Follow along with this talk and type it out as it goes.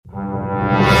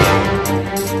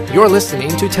You're listening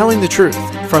to Telling the Truth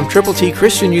from Triple T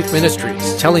Christian Youth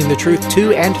Ministries, telling the truth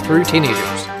to and through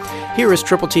teenagers. Here is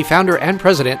Triple T founder and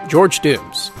president, George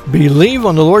Dooms. Believe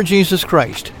on the Lord Jesus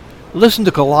Christ. Listen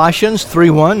to Colossians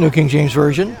 3:1, New King James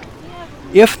Version.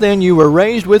 If then you were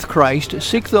raised with Christ,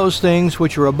 seek those things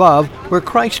which are above, where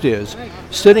Christ is,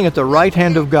 sitting at the right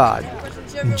hand of God.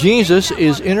 Jesus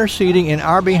is interceding in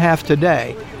our behalf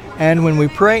today, and when we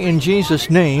pray in Jesus'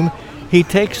 name, He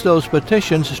takes those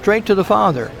petitions straight to the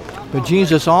Father. But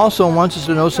Jesus also wants us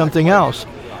to know something else.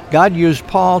 God used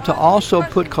Paul to also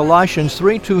put Colossians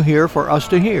 3:2 here for us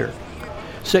to hear.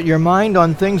 Set your mind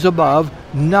on things above,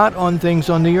 not on things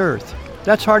on the earth.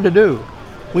 That's hard to do.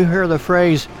 We hear the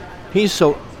phrase, he's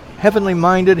so heavenly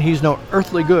minded, he's no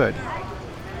earthly good.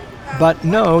 But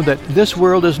know that this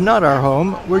world is not our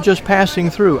home. We're just passing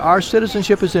through. Our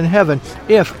citizenship is in heaven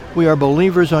if we are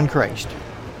believers on Christ.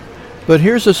 But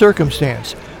here's the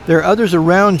circumstance. There are others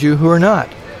around you who are not.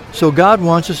 So God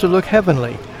wants us to look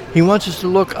heavenly. He wants us to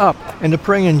look up and to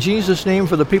pray in Jesus' name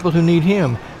for the people who need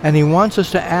Him. And He wants us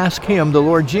to ask Him, the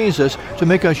Lord Jesus, to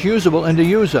make us usable and to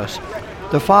use us.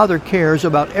 The Father cares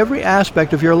about every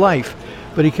aspect of your life,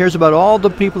 but He cares about all the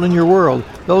people in your world,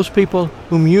 those people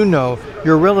whom you know,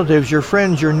 your relatives, your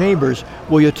friends, your neighbors.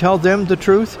 Will you tell them the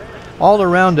truth? All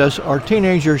around us are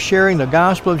teenagers sharing the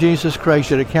gospel of Jesus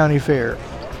Christ at a county fair.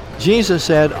 Jesus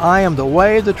said, I am the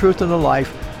way, the truth, and the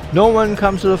life. No one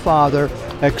comes to the Father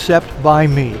except by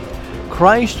me.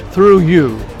 Christ, through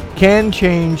you, can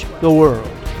change the world.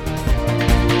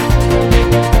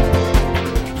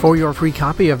 For your free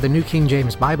copy of the New King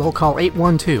James Bible, call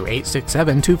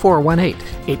 812-867-2418,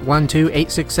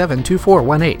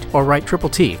 812-867-2418, or write Triple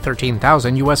T,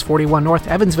 13,000 U.S. 41 North,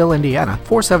 Evansville, Indiana,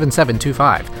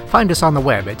 47725. Find us on the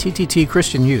web at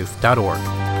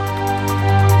tttchristianyouth.org.